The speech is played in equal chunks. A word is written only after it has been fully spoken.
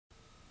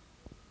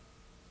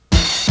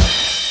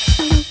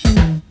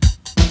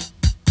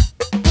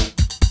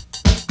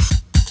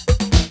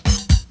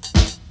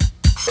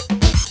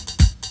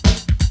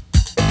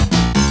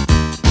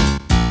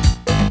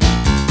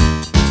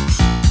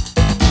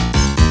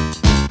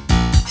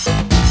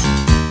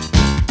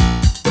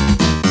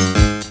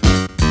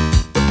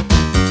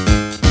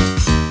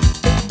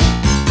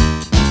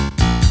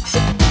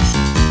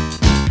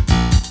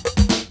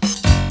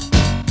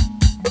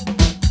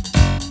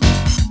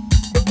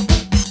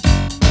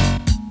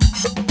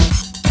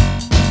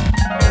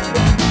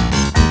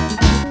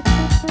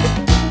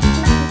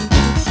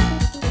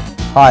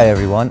Hi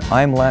everyone,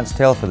 I'm Lance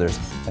Tailfeathers,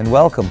 and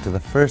welcome to the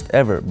first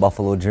ever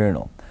Buffalo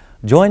Journal.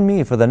 Join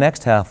me for the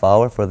next half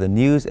hour for the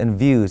news and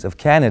views of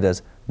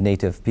Canada's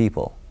Native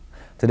people.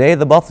 Today,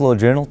 the Buffalo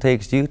Journal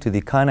takes you to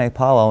the Kainai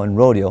Pow-wow and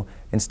Rodeo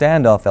in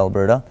Standoff,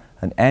 Alberta,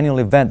 an annual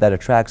event that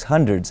attracts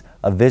hundreds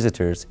of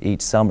visitors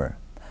each summer.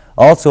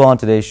 Also on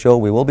today's show,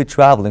 we will be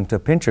traveling to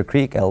Pincher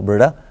Creek,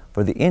 Alberta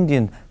for the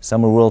Indian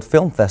Summer World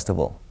Film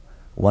Festival,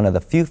 one of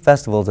the few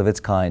festivals of its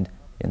kind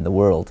in the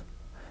world.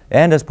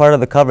 And as part of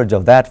the coverage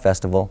of that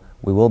festival,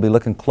 we will be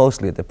looking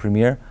closely at the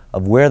premiere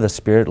of Where the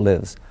Spirit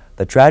Lives,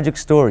 the tragic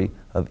story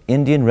of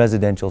Indian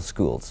residential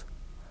schools.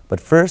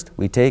 But first,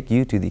 we take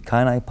you to the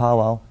Kainai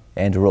Pow-wow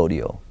and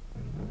Rodeo.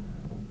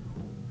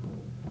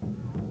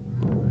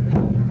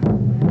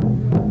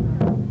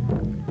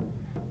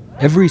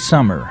 Every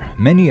summer,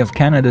 many of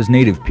Canada's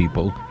Native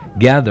people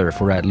gather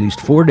for at least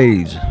 4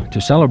 days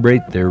to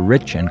celebrate their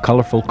rich and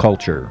colorful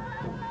culture.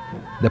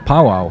 The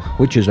powwow,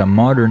 which is a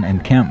modern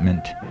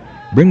encampment,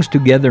 brings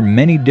together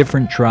many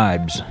different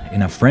tribes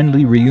in a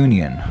friendly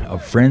reunion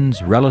of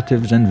friends,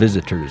 relatives, and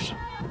visitors.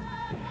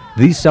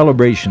 These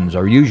celebrations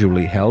are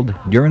usually held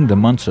during the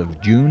months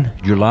of June,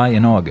 July,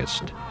 and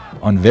August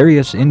on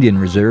various Indian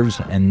reserves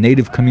and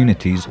Native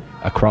communities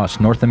across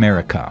North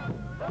America.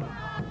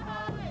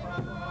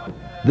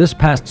 This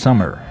past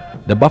summer,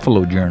 the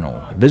Buffalo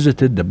Journal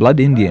visited the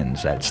Blood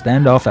Indians at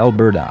Standoff,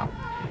 Alberta,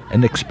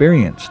 and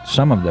experienced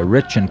some of the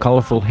rich and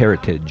colorful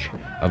heritage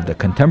of the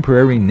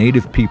contemporary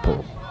Native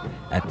people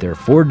at their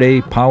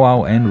 4-day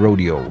powwow and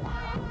rodeo.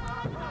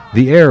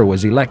 The air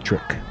was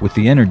electric with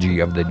the energy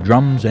of the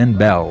drums and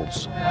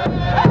bells.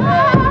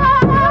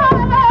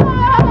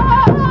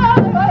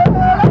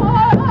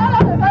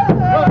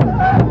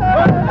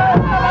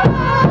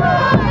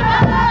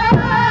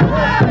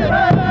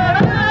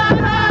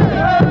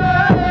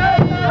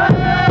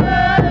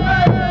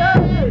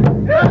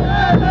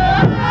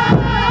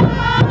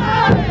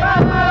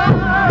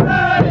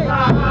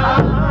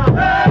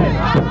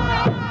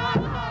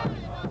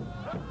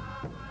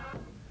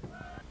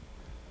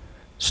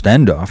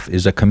 Standoff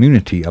is a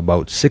community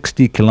about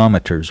 60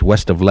 kilometers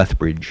west of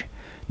Lethbridge,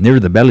 near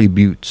the Belly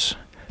Buttes,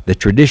 the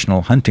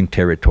traditional hunting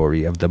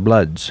territory of the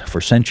Bloods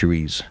for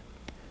centuries.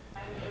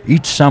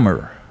 Each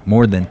summer,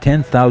 more than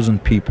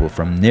 10,000 people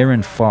from near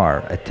and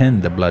far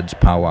attend the Bloods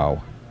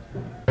powwow.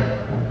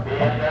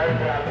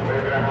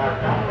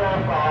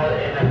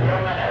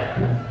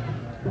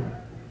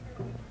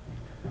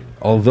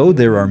 Although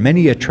there are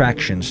many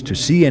attractions to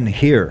see and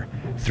hear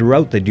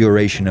throughout the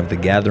duration of the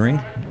gathering,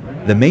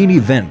 the main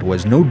event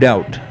was no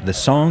doubt the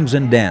songs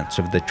and dance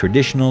of the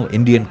traditional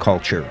Indian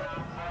culture.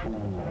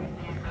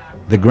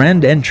 The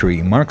grand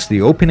entry marks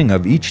the opening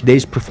of each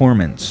day's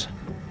performance.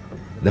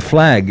 The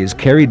flag is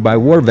carried by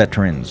war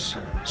veterans,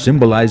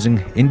 symbolizing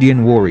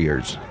Indian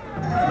warriors.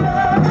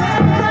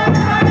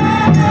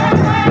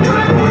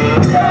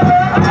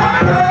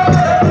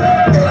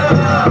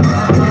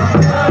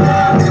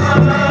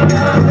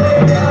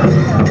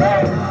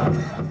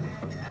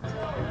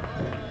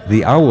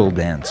 The owl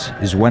dance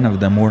is one of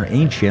the more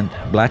ancient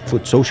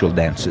Blackfoot social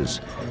dances,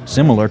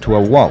 similar to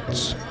a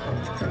waltz.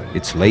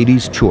 It's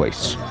ladies'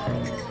 choice.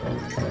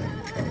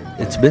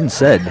 It's been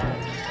said,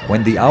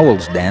 when the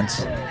owls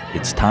dance,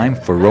 it's time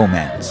for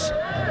romance.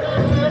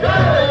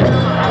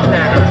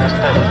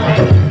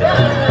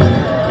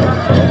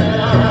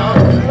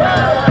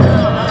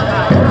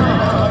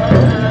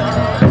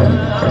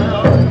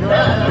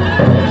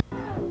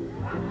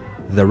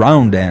 The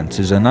round dance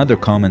is another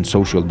common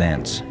social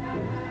dance.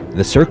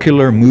 The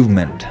circular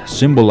movement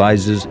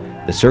symbolizes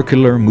the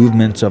circular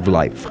movements of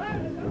life.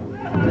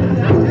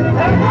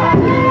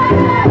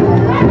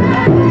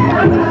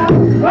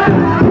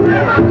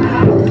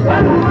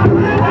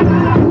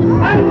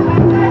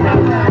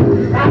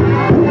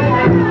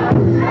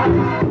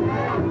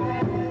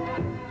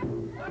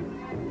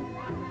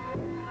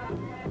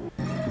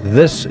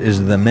 This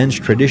is the men's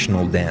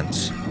traditional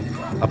dance,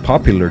 a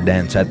popular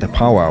dance at the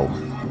powwow.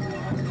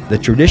 The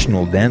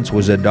traditional dance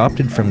was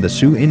adopted from the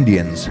Sioux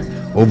Indians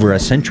over a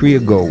century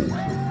ago.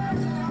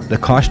 The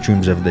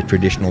costumes of the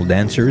traditional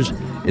dancers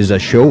is a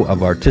show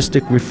of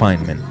artistic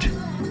refinement.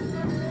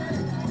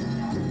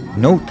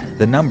 Note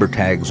the number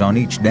tags on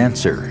each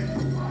dancer.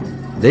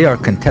 They are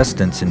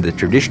contestants in the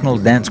traditional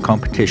dance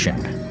competition.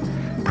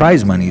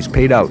 Prize money is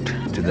paid out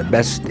to the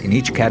best in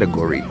each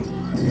category.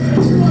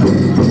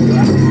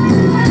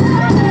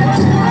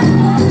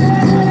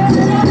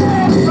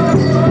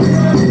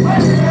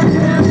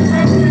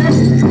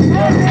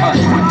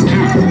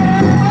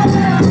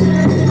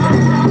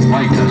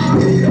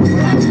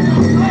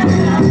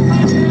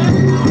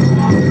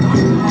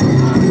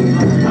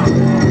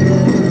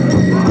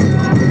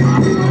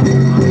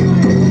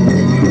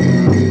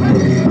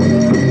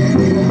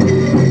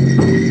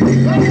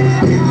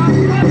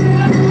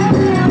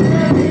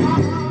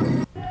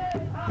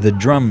 The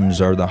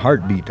drums are the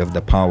heartbeat of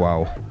the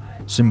powwow,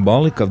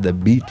 symbolic of the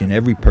beat in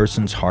every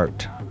person's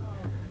heart.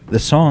 The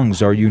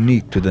songs are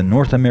unique to the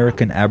North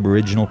American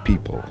Aboriginal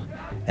people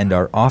and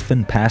are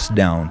often passed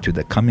down to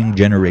the coming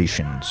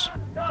generations.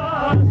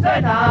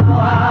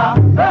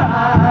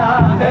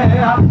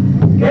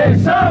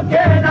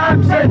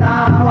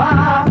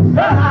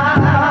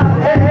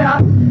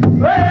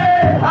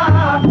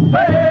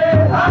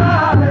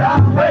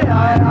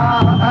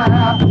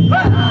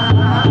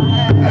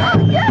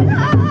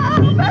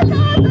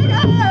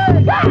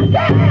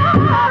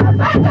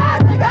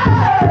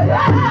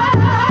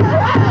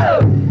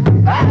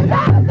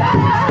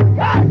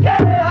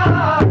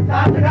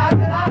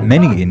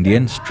 Many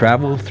Indians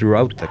travel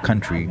throughout the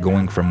country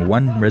going from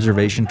one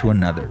reservation to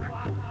another.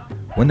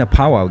 When the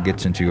powwow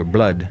gets into your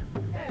blood,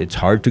 it's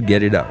hard to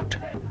get it out.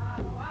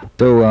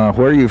 So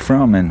where are you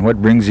from and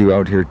what brings you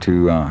out here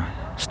to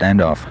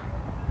Standoff?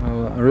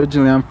 Well,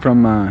 originally I'm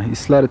from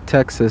Isleta,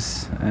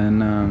 Texas,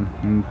 and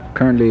I'm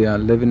currently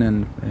living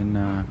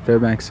in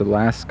Fairbanks,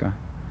 Alaska.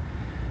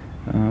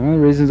 One of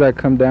the reasons I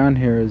come down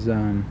here is,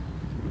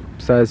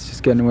 besides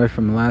just getting away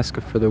from Alaska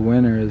for the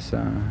winter, is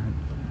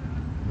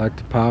I like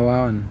to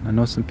powwow, and I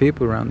know some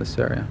people around this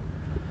area.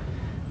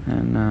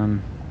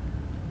 And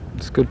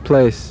it's a good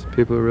place.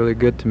 People are really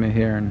good to me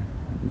here and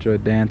enjoy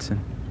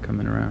dancing,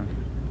 coming around.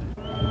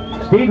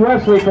 Steve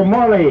Wesley from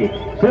Morley.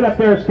 Sit up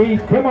there,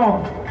 Steve. Come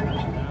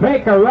on.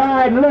 Make a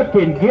ride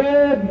looking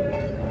good.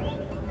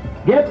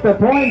 Get the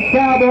points,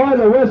 cowboy.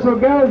 The whistle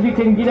goes. You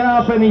can get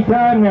off any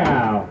time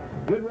now.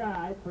 Good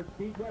ride for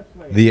Steve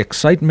Wesley. The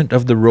excitement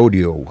of the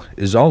rodeo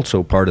is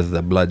also part of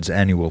the Blood's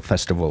annual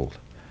festival.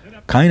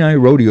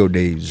 Kainai Rodeo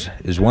Days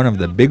is one of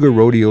the bigger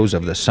rodeos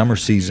of the summer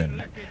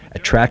season,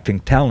 attracting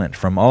talent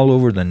from all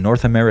over the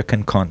North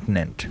American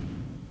continent.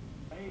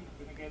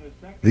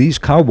 These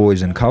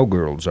cowboys and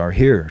cowgirls are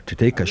here to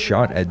take a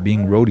shot at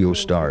being rodeo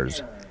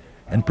stars,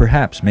 and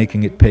perhaps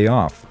making it pay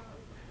off.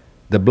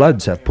 The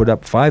Bloods have put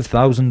up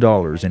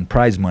 $5,000 in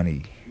prize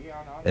money,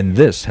 and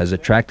this has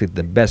attracted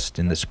the best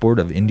in the sport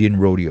of Indian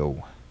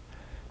rodeo.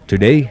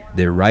 Today,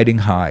 they're riding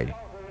high.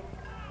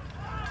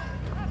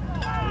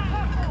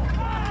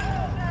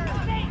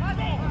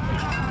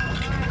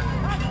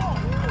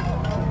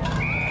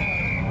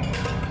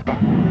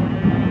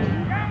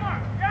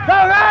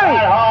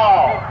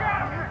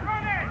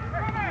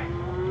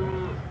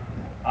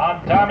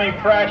 I'm Tommy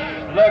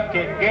Fresh,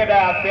 looking good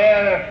out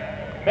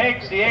there.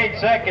 Makes the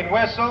 8-second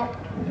whistle.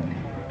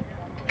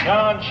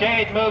 John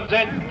Shade moves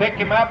in to pick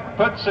him up,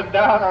 puts him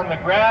down on the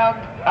ground.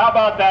 How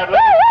about that,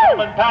 ladies and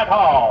gentlemen, Pat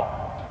Hall?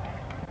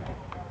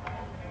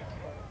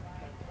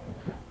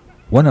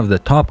 One of the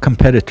top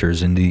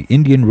competitors in the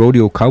Indian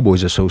Rodeo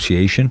Cowboys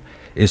Association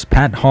is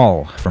Pat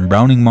Hall from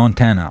Browning,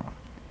 Montana.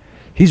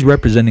 He's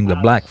representing the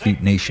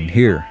Blackfeet Nation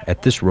here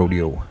at this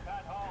rodeo.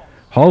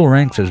 Hall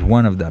ranks as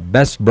one of the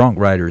best bronc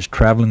riders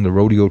traveling the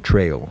rodeo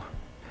trail.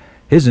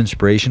 His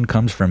inspiration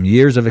comes from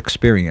years of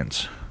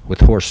experience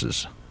with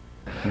horses.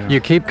 You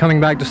keep coming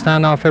back to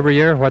Standoff every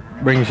year? What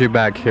brings you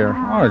back here?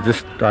 Oh,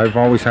 I've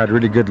always had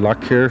really good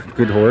luck here,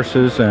 good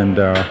horses, and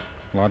a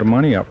lot of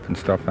money up and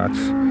stuff. That's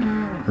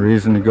the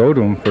reason to go to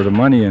them, for the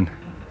money and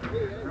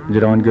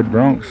get on good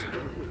broncs.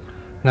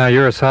 Now,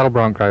 you're a saddle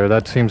bronc rider.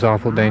 That seems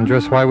awful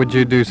dangerous. Why would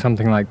you do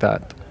something like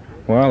that?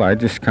 Well, I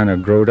just kind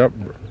of growed up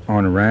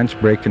on a ranch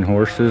breaking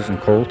horses and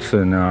colts,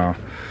 and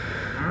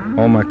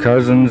all my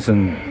cousins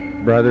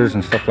and brothers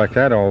and stuff like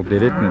that all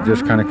did it, and it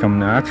just kind of come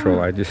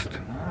natural. I just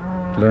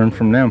learned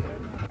from them.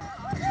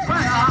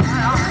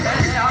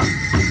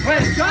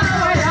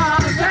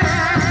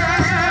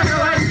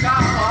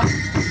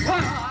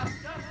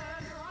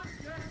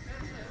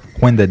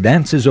 When the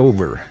dance is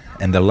over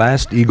and the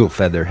last eagle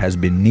feather has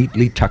been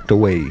neatly tucked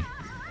away,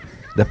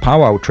 the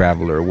powwow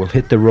traveler will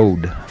hit the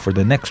road for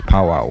the next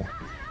powwow,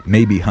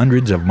 maybe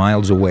hundreds of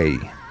miles away.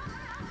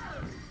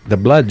 The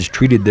Bloods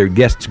treated their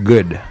guests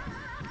good.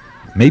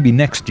 Maybe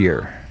next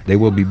year they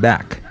will be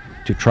back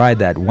to try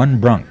that one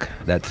bronc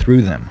that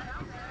threw them,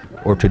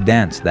 or to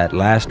dance that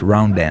last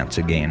round dance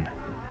again.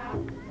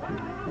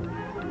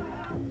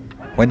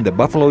 When the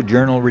Buffalo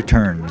Journal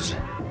returns,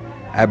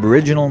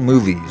 Aboriginal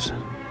movies.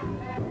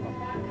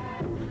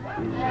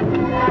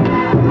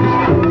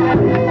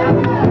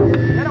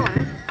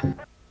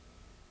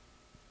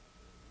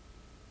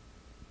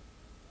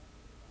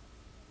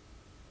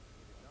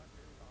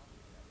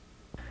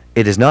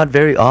 It is not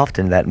very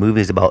often that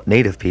movies about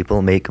Native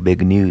people make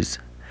big news.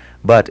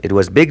 But it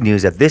was big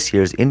news at this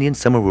year's Indian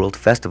Summer World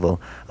Festival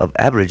of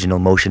Aboriginal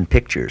Motion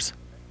Pictures.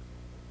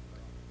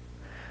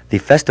 The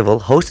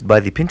festival, hosted by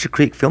the Pincher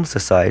Creek Film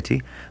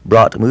Society,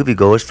 brought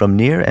moviegoers from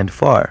near and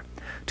far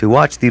to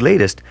watch the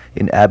latest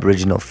in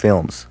Aboriginal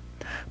films.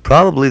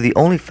 Probably the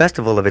only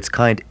festival of its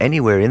kind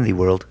anywhere in the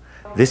world,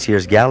 this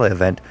year's gala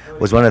event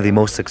was one of the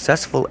most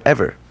successful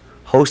ever,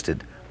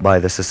 hosted by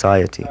the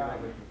Society.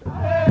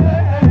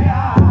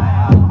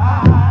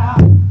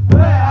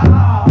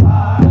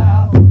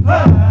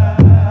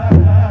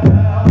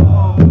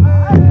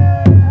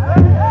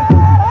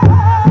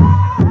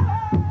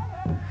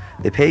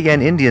 The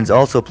Pagan Indians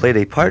also played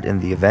a part in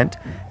the event.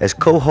 As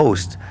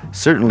co-hosts,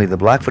 certainly the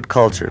Blackfoot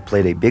culture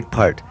played a big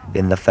part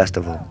in the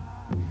festival.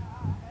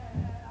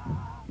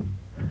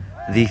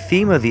 The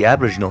theme of the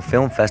Aboriginal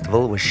Film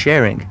Festival was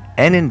sharing,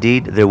 and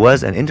indeed there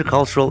was an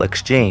intercultural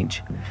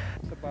exchange.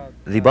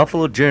 The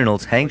Buffalo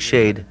Journal's Hank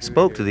Shade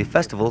spoke to the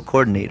festival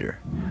coordinator.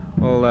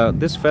 Well,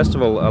 this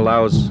festival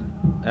allows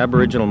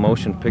Aboriginal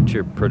motion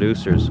picture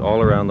producers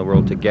all around the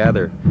world to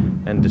gather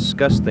and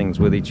discuss things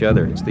with each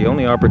other. It's the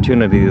only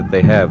opportunity that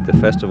they have. The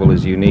festival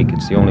is unique.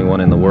 It's the only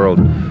one in the world.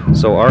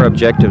 So our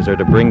objectives are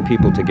to bring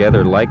people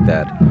together like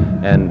that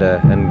and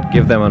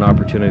give them an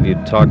opportunity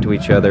to talk to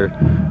each other,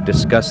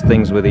 discuss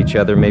things with each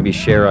other, maybe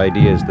share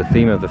ideas. The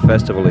theme of the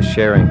festival is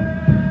sharing.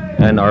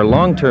 And our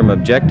long-term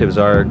objectives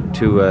are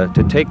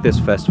to take this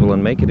festival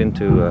and make it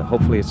into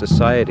hopefully a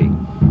society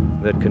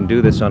that can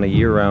do this on a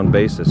year-round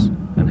basis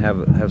and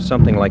have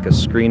something like a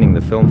screening,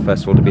 the film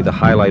festival, to be the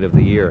highlight of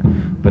the year.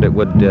 But it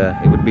would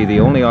be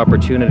the only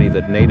opportunity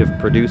that Native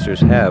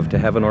producers have to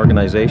have an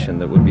organization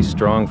that would be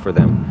strong for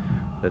them,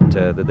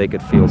 that they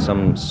could feel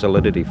some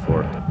solidity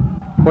for.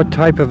 What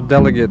type of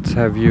delegates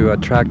have you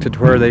attracted?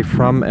 Where are they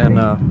from, and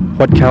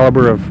what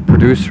caliber of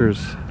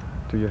producers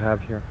do you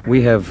have here?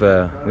 We have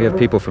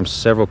people from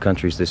several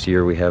countries this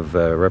year. We have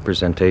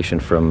representation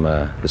from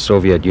the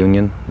Soviet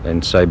Union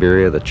and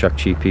Siberia, the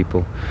Chukchi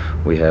people.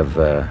 We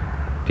have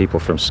people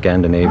from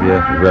Scandinavia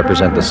who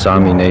represent the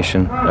Sami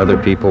nation. Other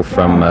people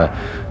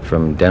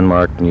from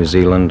Denmark, New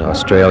Zealand,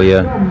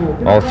 Australia,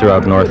 all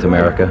throughout North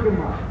America.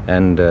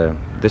 And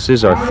this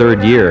is our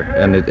third year,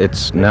 and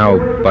it's now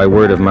by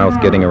word of mouth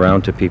getting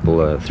around to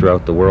people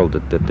throughout the world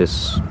that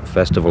this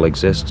festival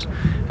exists,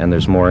 and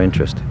there's more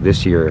interest.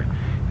 This year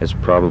has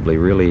probably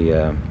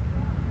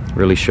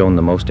really shown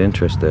the most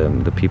interest.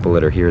 The people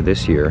that are here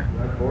this year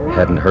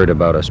hadn't heard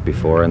about us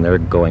before, and they're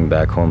going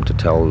back home to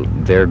tell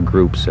their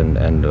groups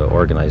and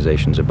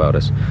organizations about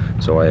us.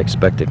 So I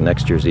expect that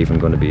next year's even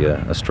going to be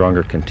a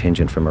stronger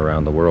contingent from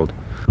around the world.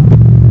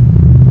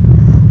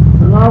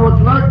 And I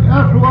would like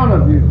every one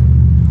of you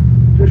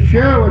to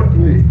share with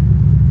me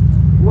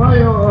why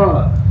you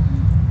are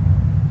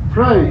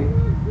praying.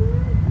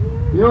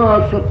 You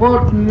are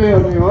supporting me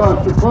and you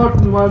are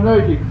supporting my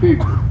native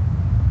people.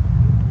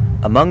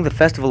 Among the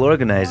festival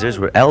organizers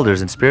were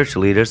elders and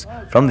spiritual leaders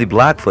from the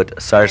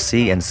Blackfoot,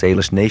 Sarcee, and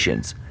Salish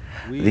nations.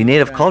 The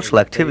native cultural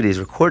activities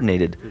were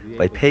coordinated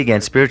by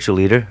pagan spiritual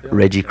leader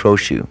Reggie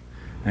Croshoe.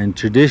 And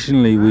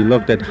traditionally we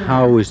looked at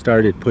how we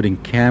started putting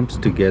camps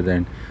together,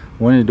 and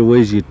one of the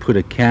ways you'd put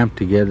a camp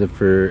together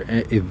for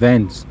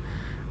events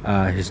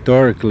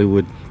historically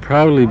would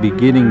probably be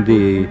getting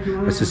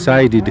a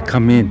society to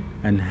come in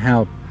and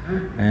help.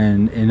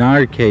 And in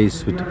our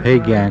case with the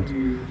pagans,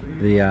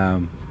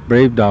 the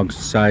Brave Dog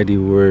Society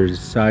were a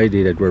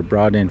society that were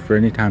brought in for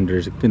any time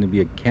there's going to be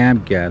a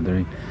camp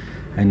gathering.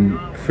 And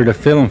for the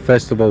film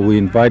festival we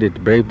invited the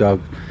Brave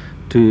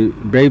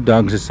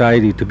Dog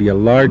Society to be a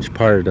large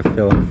part of the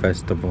film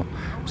festival.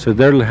 So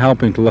they're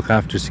helping to look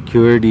after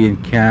security in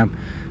camp,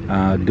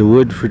 the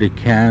wood for the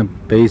camp,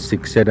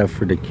 basic setup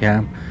for the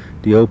camp.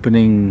 The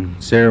opening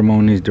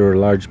ceremonies, they're a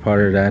large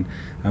part of that,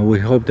 and we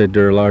hope that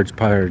they're a large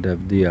part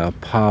of the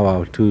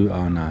powwow too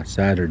on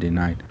Saturday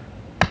night.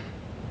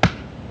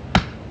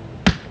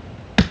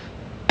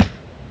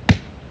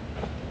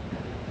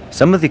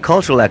 Some of the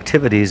cultural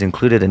activities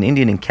included an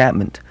Indian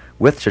encampment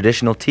with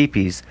traditional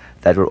teepees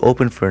that were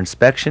open for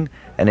inspection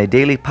and a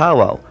daily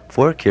powwow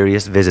for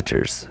curious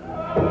visitors.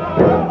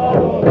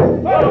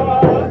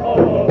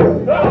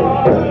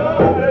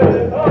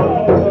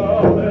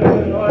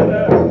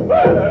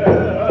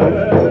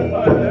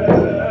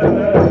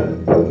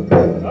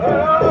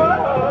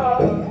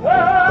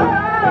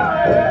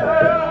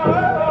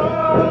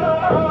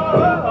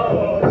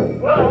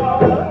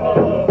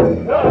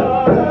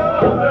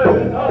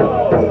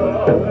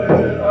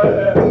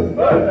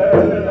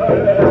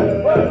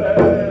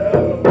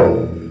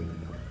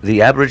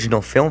 The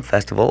Aboriginal Film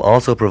Festival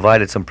also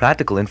provided some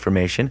practical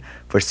information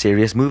for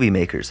serious movie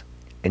makers.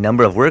 A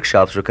number of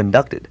workshops were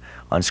conducted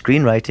on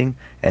screenwriting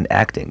and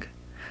acting.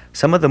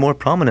 Some of the more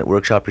prominent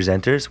workshop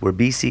presenters were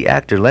BC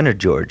actor Leonard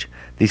George,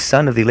 the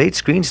son of the late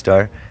screen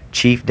star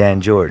Chief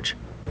Dan George.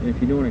 And if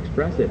you don't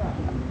express it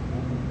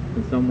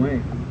in some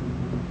way,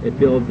 it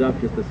builds up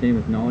just the same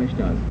as knowledge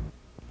does.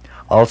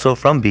 Also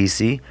from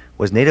BC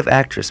was native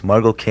actress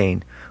Margot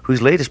Kane,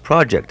 whose latest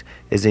project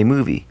is a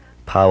movie,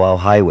 Pow-wow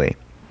Highway.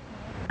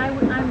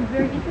 I'm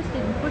very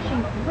interested in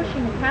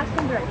pushing the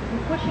casting directors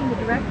and pushing the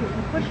directors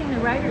and pushing the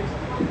writers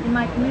in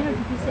my community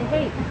to say,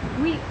 hey,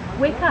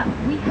 wake up,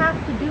 we have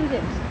to do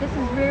this. This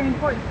is very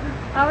important.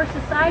 Our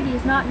society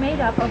is not made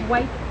up of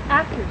white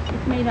actors.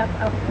 It's made up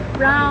of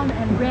brown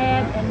and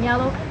red and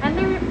yellow, and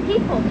they're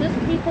people, just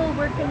people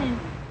working in.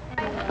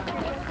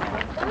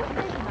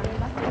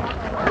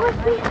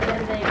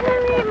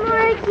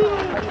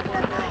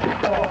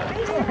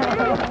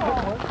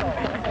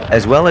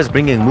 As well as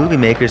bringing movie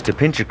makers to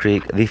Pincher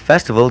Creek, the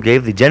festival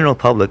gave the general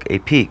public a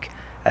peek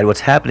at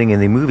what's happening in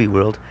the movie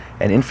world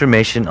and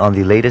information on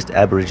the latest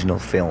Aboriginal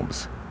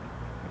films.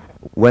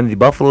 When the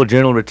Buffalo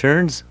Journal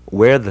returns,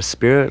 where the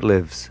spirit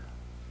lives.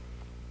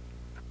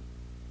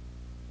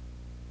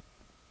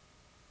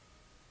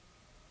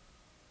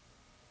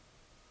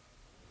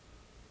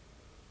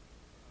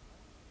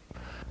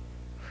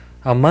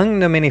 Among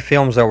the many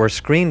films that were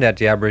screened at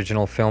the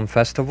Aboriginal Film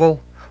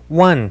Festival,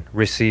 One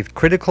received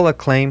critical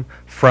acclaim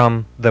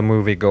from the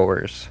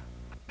moviegoers.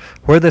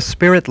 Where the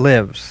Spirit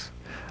Lives,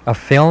 a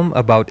film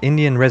about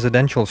Indian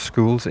residential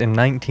schools in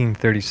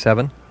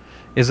 1937,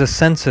 is a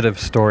sensitive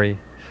story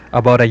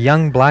about a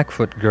young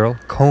Blackfoot girl,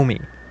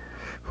 Kainai,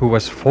 who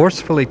was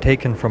forcefully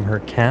taken from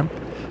her camp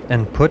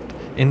and put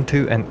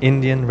into an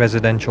Indian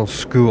residential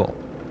school.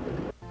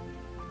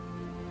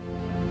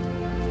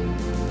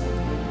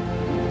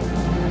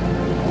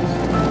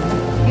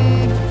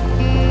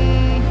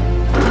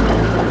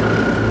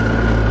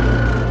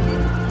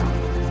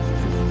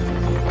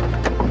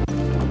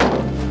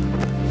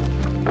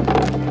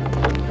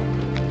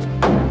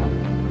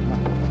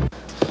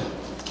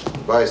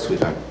 Bye,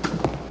 sweetheart.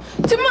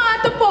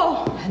 Tomato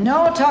po!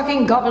 No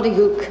talking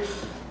gobbledygook.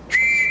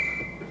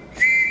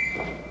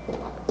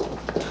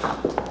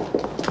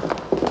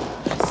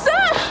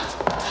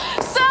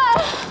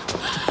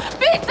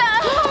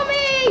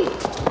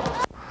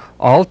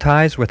 All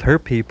ties with her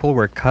people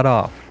were cut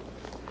off,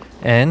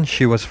 and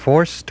she was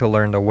forced to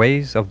learn the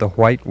ways of the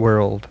white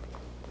world.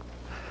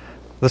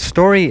 The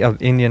story of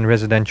Indian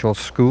residential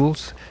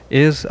schools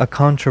is a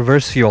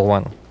controversial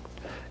one,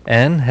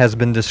 and has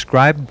been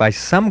described by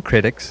some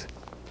critics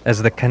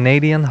as the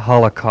Canadian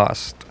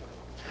Holocaust,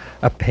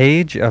 a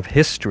page of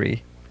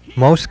history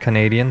most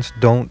Canadians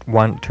don't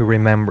want to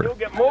remember. You'll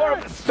get more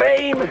of the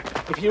same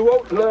if you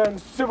won't learn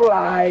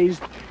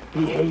civilized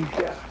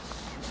behavior.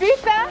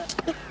 Pizza!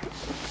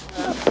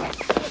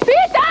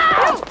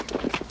 Pizza!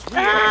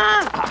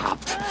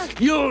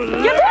 You'll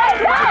learn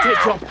to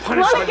take your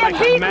punishment like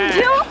a man.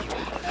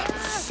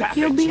 Savage.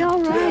 You'll be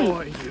all right.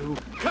 Boy, you.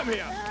 Come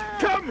here.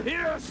 Come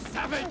here,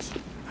 savage.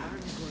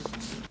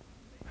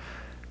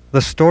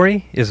 The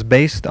story is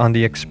based on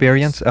the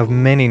experience of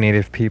many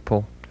Native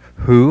people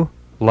who,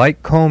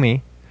 like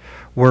Kainai,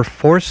 were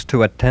forced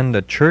to attend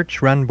the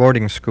church-run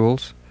boarding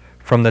schools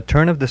from the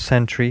turn of the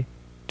century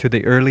to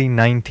the early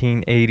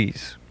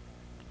 1980s.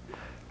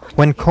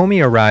 When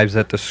Kainai arrives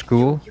at the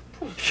school,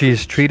 she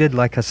is treated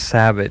like a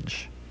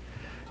savage,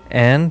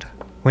 and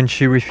when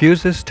she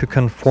refuses to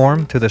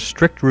conform to the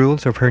strict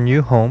rules of her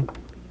new home,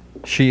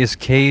 she is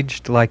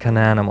caged like an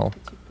animal.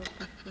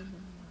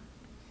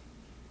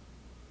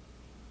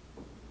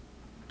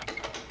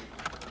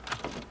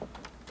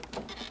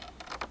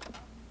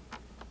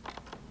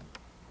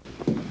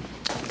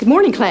 Good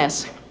morning,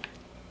 class.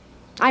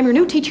 I'm your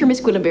new teacher,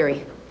 Miss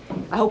Gwillenberry.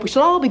 I hope we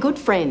shall all be good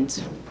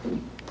friends.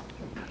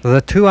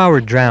 The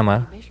 2-hour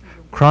drama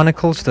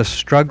chronicles the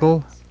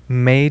struggle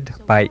made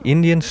by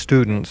Indian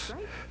students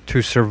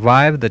to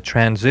survive the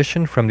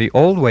transition from the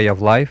old way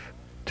of life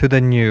to the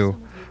new,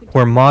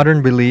 where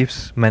modern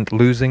beliefs meant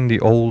losing the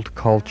old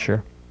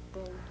culture.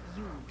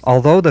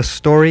 Although the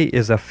story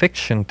is a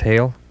fiction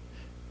tale,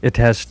 it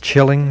has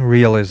chilling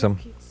realism.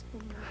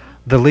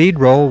 The lead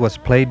role was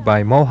played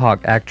by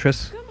Mohawk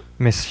actress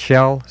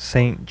Michelle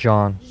St.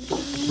 John.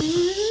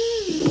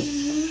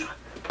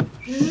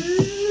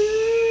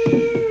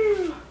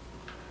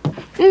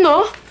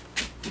 No.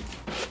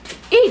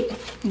 Eat,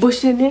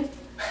 Bushinin.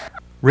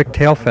 Rick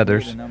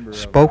Tailfeathers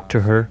spoke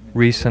to her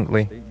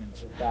recently.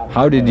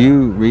 How did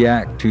you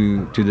react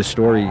to the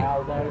story?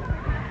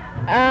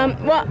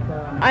 Well,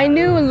 I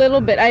knew a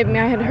little bit. I mean,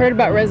 I had heard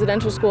about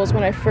residential schools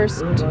when I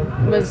first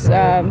was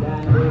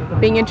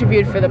being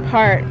interviewed for the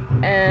part,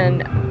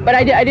 but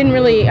I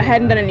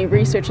hadn't done any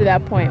research at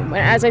that point.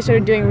 As I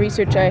started doing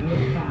research, I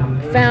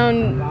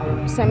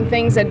found some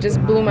things that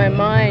just blew my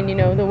mind. You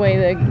know, the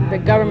way the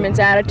government's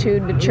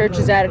attitude, the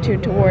church's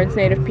attitude towards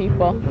Native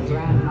people.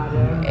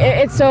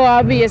 It's so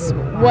obvious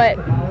what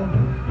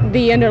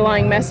the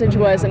underlying message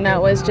was, and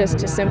that was just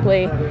to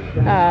simply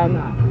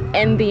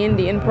end the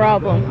Indian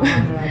problem.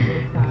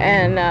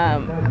 And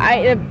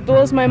it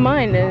blows my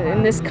mind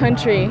in this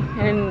country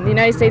and in the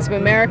United States of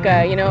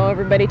America. You know,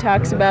 everybody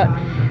talks about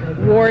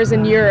wars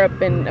in Europe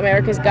and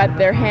America's got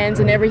their hands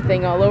in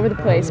everything all over the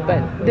place,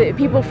 but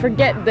people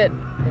forget that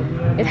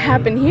it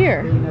happened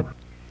here.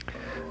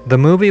 The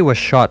movie was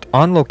shot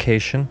on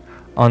location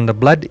on the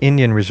Blood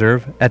Indian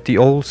Reserve at the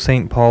old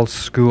St. Paul's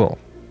School.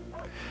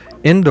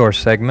 Indoor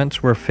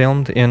segments were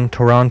filmed in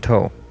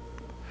Toronto.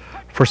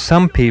 For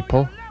some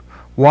people,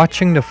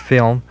 watching the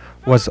film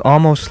was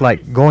almost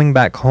like going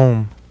back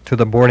home to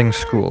the boarding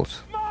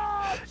schools.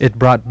 It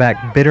brought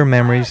back bitter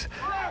memories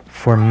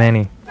for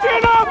many.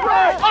 Get up!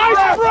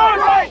 Ice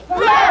front! Right!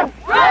 Left!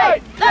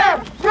 Right!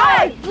 Left!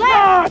 Right!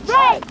 Left!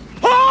 Right!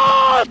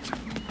 Halt!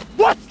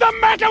 What's the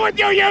matter with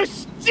you, you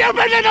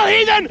stupid little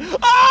heathen?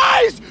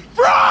 Eyes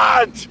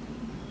front!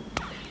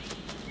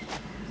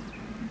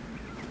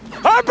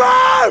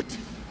 About!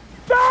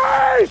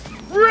 Face!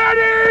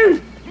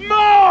 Ready!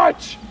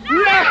 March!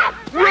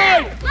 Left!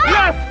 Right!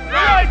 Left!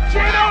 Right!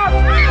 Chin up!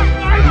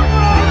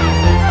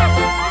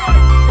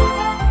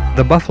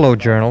 The Buffalo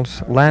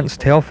Journal's Lance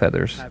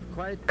Tailfeathers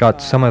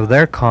got some of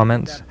their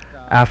comments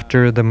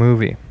after the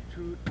movie.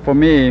 For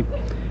me,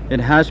 it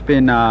has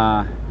been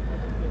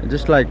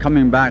just like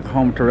coming back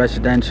home to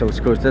residential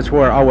schools. That's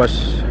where I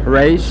was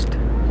raised,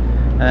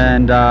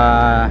 and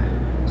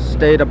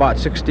stayed about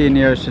 16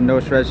 years in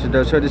those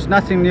residences, so there's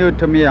nothing new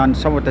to me on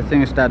some of the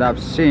things that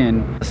I've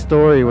seen. The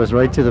story was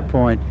right to the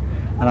point,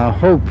 and I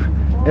hope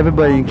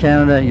everybody in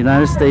Canada,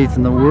 United States,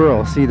 and the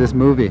world see this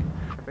movie.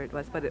 It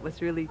was, but it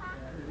was really,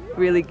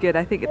 really good.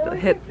 I think it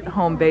hit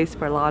home base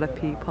for a lot of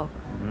people,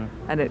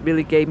 and it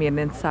really gave me an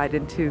insight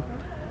into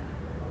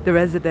the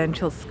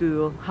residential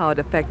school, how it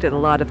affected a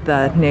lot of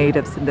the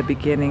natives in the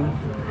beginning,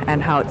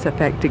 and how it's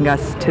affecting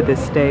us to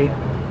this day.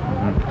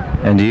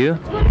 And you?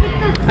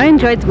 I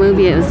enjoyed the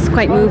movie. It was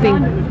quite moving.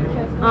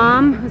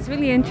 It was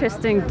really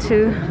interesting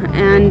too,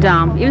 and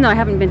even though I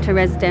haven't been to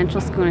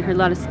residential school, I heard a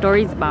lot of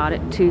stories about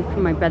it too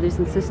from my brothers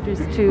and sisters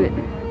too. It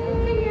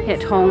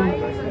hit home.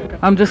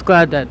 I'm just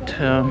glad that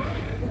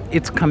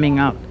it's coming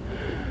out,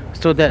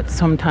 so that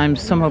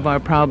sometimes some of our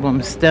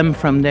problems stem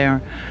from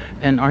there,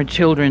 and our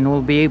children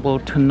will be able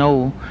to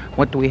know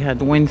what we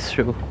had went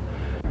through.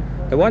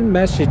 The one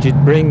message it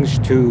brings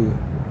to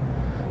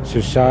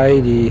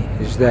society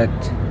is that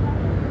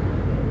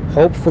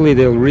hopefully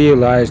they'll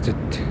realize that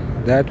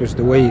that was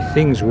the way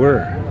things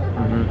were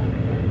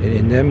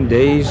in them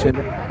days. And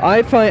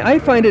I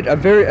find it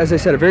as I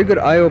said, a very good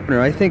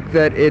eye-opener. I think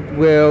that it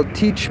will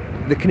teach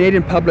the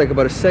Canadian public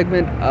about a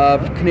segment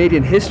of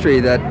Canadian history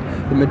that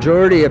the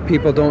majority of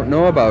people don't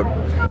know about.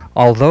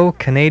 Although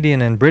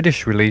Canadian and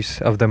British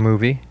release of the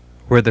movie,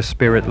 Where the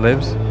Spirit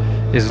Lives,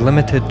 is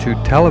limited to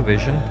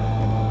television,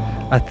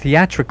 a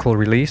theatrical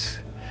release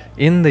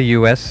in the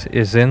US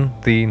is in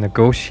the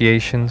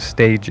negotiation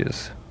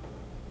stages.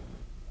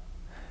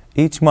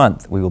 Each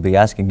month, we will be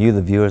asking you,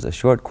 the viewers, a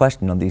short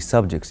question on these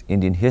subjects: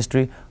 Indian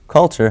history,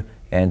 culture,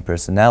 and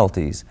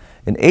personalities.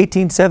 In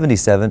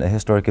 1877, a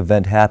historic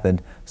event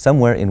happened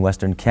somewhere in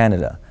Western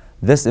Canada.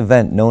 This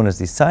event, known as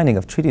the signing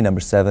of Treaty No.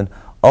 7,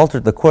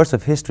 altered the course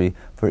of history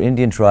for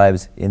Indian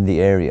tribes in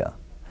the area.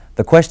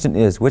 The question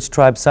is, which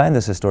tribe signed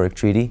this historic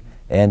treaty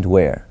and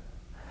where?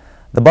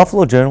 The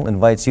Buffalo Journal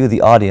invites you,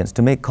 the audience,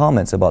 to make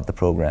comments about the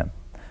program.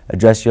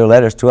 Address your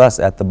letters to us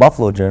at the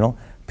Buffalo Journal,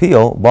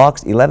 P.O.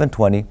 Box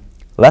 1120,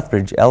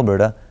 Lethbridge,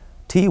 Alberta,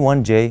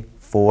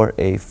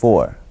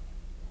 T1J4A4.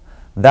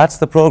 That's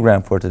the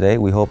program for today.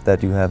 We hope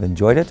that you have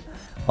enjoyed it.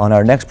 On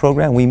our next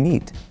program, we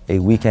meet a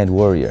weekend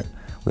warrior.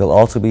 We'll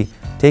also be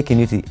taking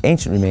you to the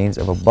ancient remains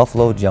of a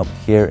buffalo jump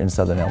here in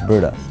southern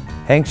Alberta.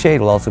 Hank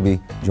Shade will also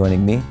be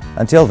joining me.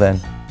 Until then,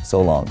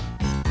 so long.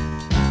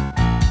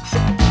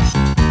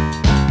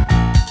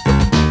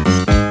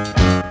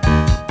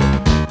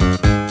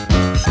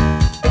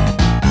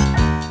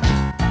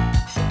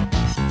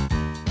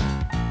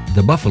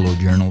 The Buffalo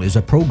Journal is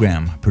a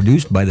program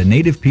produced by the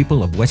Native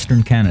people of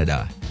Western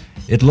Canada.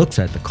 It looks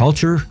at the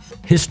culture,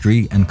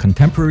 history, and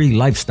contemporary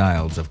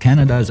lifestyles of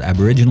Canada's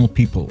Aboriginal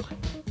people.